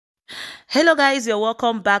Hello guys, you're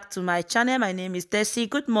welcome back to my channel. My name is Tessie.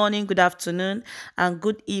 Good morning, good afternoon, and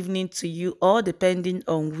good evening to you all, depending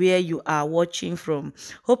on where you are watching from.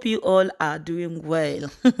 Hope you all are doing well.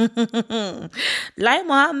 Lai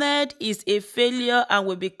Mohammed is a failure and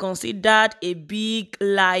will be considered a big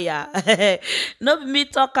liar. No be me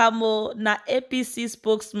talk am o, na APC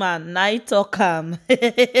spokesman na talk am.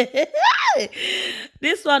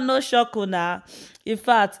 This one no shock una. In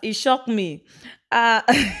fact, it shocked me. Uh,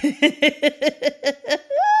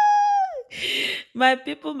 my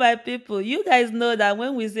people, you guys know that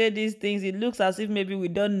when we say these things, it looks as if maybe we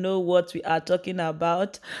don't know what we are talking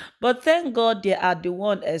about. But thank God they are the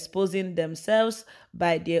one exposing themselves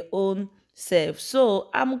by their own self. So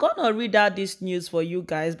I'm gonna read out this news for you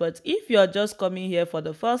guys. But if you're just coming here for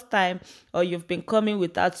the first time or you've been coming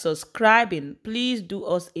without subscribing, please do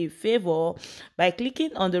us a favor by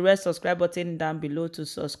clicking on the red subscribe button down below to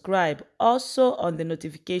subscribe. Also on the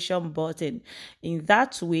notification button. In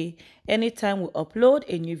that way, anytime we upload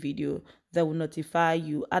a new video, that will notify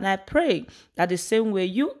you. And I pray that the same way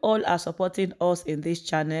you all are supporting us in this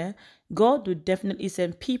channel, God will definitely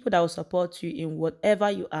send people that will support you in whatever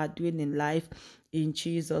you are doing in life, in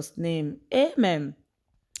Jesus' name. Amen.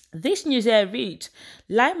 This news here reads,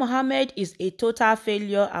 Lai Mohammed is a total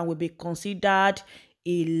failure and will be considered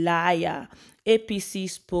a liar. APC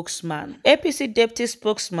spokesman. APC deputy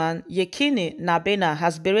spokesman Yekini Nabena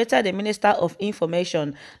has berated the Minister of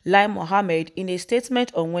Information, Lai Mohammed, in a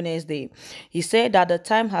statement on Wednesday. He said that the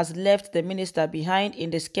time has left the minister behind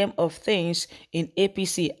in the scheme of things in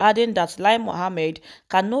APC, adding that Lai Mohammed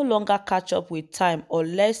can no longer catch up with time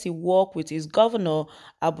unless he works with his governor,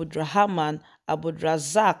 Abdulrahman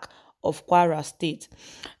Abdulrazak of Kwara State.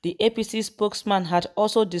 The APC spokesman had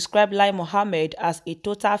also described Lai Mohammed as a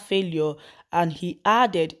total failure, and he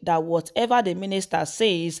added that whatever the minister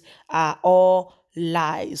says are all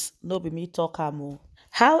lies. No be me talk am.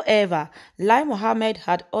 However, Lai Mohammed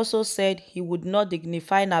had also said he would not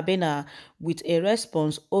dignify Nabena with a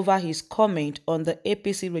response over his comment on the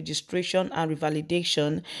APC registration and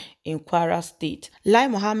revalidation in Kwara State. Lai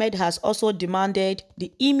Mohammed has also demanded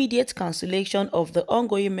the immediate cancellation of the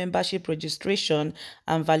ongoing membership registration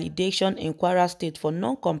and validation in Kwara State for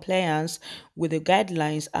non-compliance with the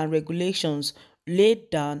guidelines and regulations laid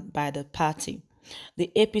down by the party.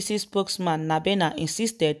 The APC spokesman Nabena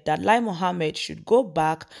insisted that Lai Mohammed should go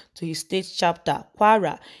back to his state chapter,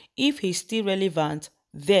 Kwara, if he's still relevant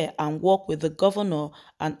there, and work with the governor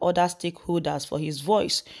and other stakeholders for his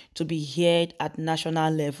voice to be heard at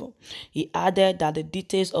national level. He added that the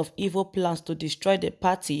details of evil plans to destroy the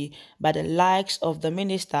party by the likes of the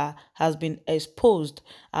minister has been exposed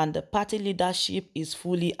and the party leadership is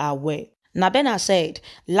fully aware. Nabena said,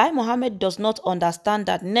 Lai Mohammed does not understand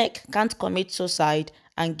that NEC can't commit suicide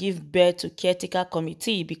and give birth to caretaker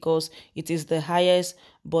committee because it is the highest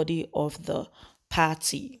body of the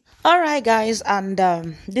party. All right, guys, and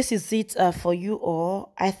this is it for you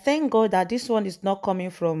all. I thank God that this one is not coming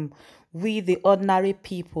from we, the ordinary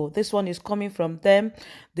people. This one is coming from them,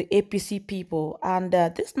 the APC people. And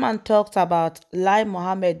this man talked about Lai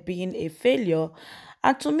Mohammed being a failure.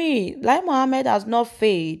 And to me, Lai Mohammed has not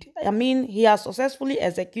failed. I mean, he has successfully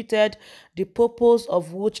executed the purpose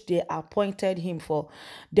of which they appointed him for.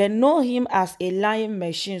 They know him as a lying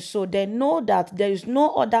machine, so they know that there is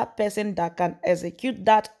no other person that can execute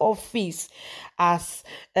that office as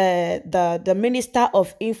the Minister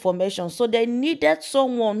of Information. So they needed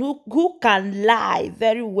someone who can lie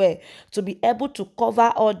very well to be able to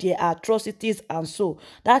cover all their atrocities, and so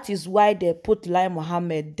that is why they put Lai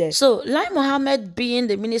Mohammed there. So Lai Mohammed being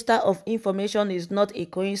the Minister of Information is not a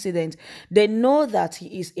coincidence. They know that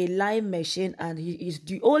he is a lying machine and he is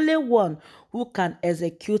the only one who can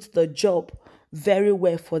execute the job very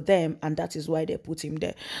well for them, and that is why they put him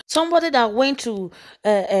there. Somebody that went to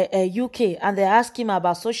UK and they asked him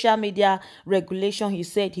about social media regulation, he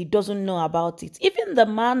said he doesn't know about it. Even the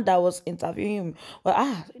man that was interviewing him,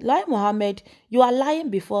 well, Lai Mohammed, you are lying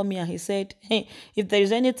before me, and he said, hey, if there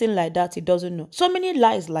is anything like that, he doesn't know. So many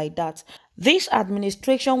lies like that. This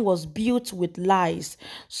administration was built with lies.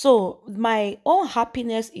 So my own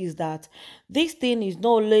happiness is that this thing is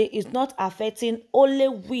not affecting only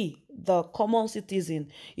we, the common citizen,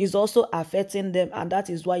 is also affecting them, and that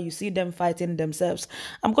is why you see them fighting themselves.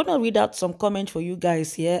 I'm gonna read out some comments for you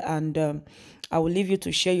guys here, and I will leave you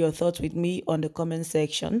to share your thoughts with me on the comment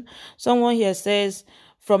section. Someone here says,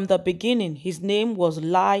 from the beginning, his name was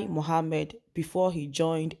Lai Mohammed before he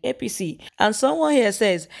joined APC. And someone here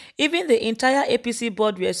says, even the entire APC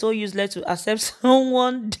board were so useless to accept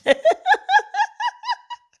someone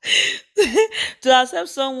To accept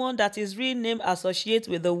someone that his real name associates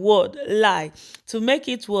with the word lie. To make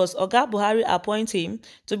it worse, Oga Buhari appoint him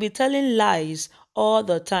to be telling lies all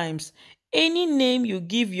the times. Any name you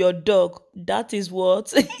give your dog, that is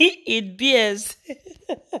what it bears.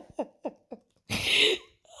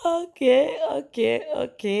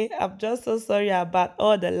 Okay. I'm just so sorry about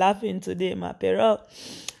all the laughing today, my pero.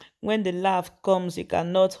 When the laugh comes, you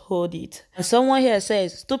cannot hold it. And someone here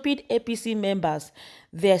says, stupid APC members,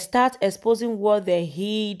 they start exposing what they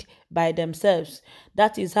hid by themselves.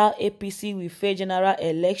 That is how APC will face general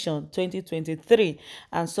election 2023.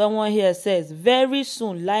 And someone here says, very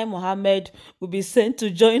soon, Lai Mohammed will be sent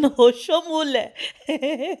to join Oshomule.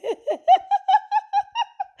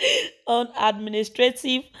 On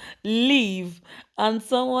administrative leave. And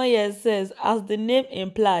someone here says, as the name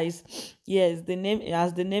implies, yes, the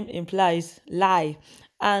name implies, lie.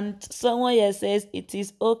 And someone here says, it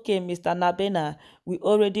is okay, Mr. Nabena, we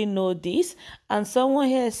already know this. And someone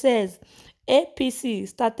here says, APC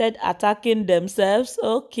started attacking themselves.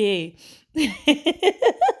 Okay.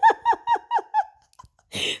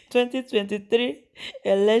 2023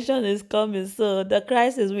 election is coming, so the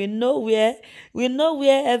crisis, we know where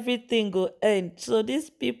everything go end. So these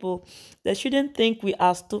people, they shouldn't think we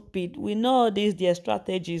are stupid. We know all these their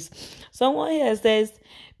strategies. Someone here says,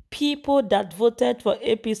 people that voted for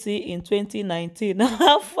APC in 2019,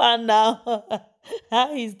 how far now?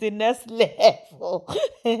 How is the next level?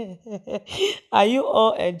 Are you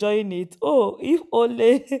all enjoying it? Oh,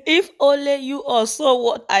 if only you all saw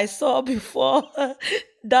what I saw before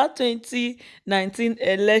that 2019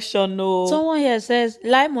 election. No. Someone here says,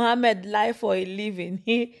 Lai Mohammed lie for a living.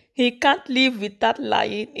 He can't live without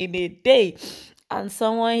lying in a day. And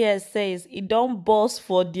someone here says, it don't bust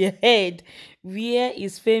for their head. Where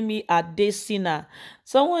is Femi Adesina?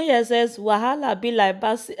 Someone here says, Wahala be like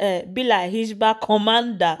Hishba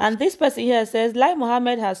commander. And this person here says, Lai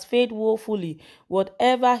Mohammed has failed woefully.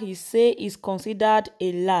 Whatever he say is considered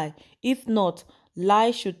a lie. If not,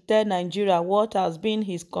 Lai should tell Nigeria what has been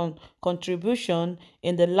his contribution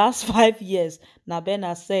in the last 5 years.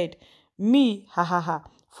 Nabena said, me, ha ha ha,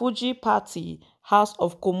 Fuji party, house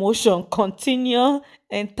of commotion, continue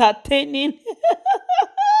entertaining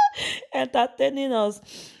entertaining us.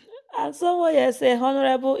 And someone here say,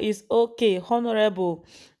 honorable is okay. Honorable,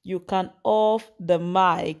 you can off the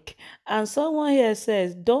mic. And someone here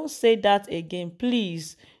says, don't say that again,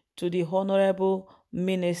 please, to the honorable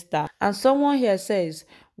minister. And someone here says,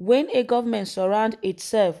 when a government surrounds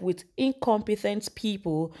itself with incompetent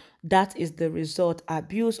people, that is the result,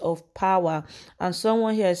 abuse of power. And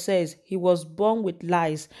someone here says, he was born with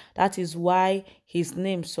lies. That is why his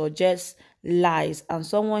name suggests lies. And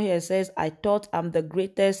someone here says, I thought I'm the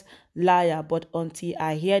greatest liar, but until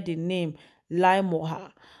I hear the name Lai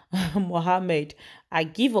Mohammed, I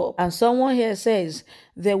give up. And someone here says,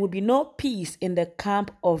 there will be no peace in the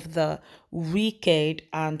camp of the wicked,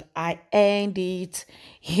 and I end it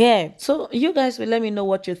here. So you guys will let me know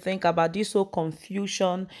what you think about this whole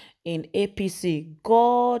confusion in APC.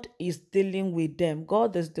 God is dealing with them.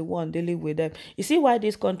 God is the one dealing with them. You see why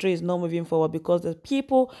this country is not moving forward? Because the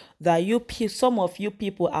people that some of you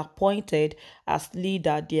people appointed as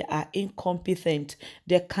leader, they are incompetent.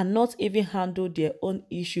 They cannot even handle their own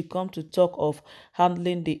issue. Come to talk of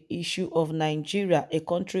handling the issue of Nigeria, a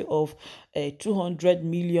country of 200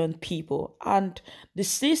 million people. And the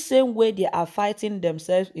same way they are fighting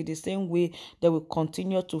themselves, in the same way they will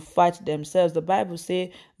continue to fight themselves. The Bible says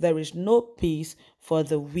there is no peace for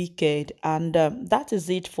the wicked. And that is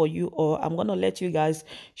it for you all. I'm going to let you guys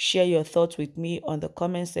share your thoughts with me on the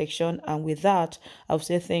comment section. And with that, I'll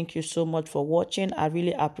say thank you so much for watching. I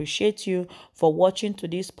really appreciate you for watching to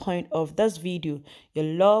this point of this video. Your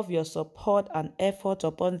love, your support, and effort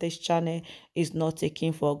upon this channel is not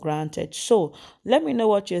taken for granted. So let me know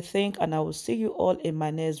what you think, and I will see you all in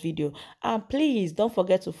my next video. And please don't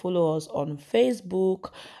forget to follow us on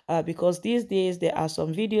Facebook, because these days there are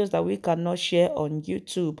some videos that we cannot share on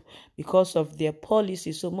YouTube because of their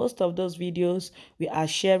policy. So most of those videos, we are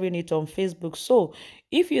sharing it on Facebook. So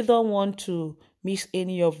if you don't want to miss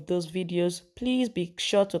any of those videos, please be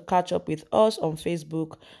sure to catch up with us on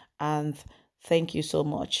Facebook. And thank you so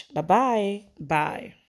much. Bye-bye. Bye.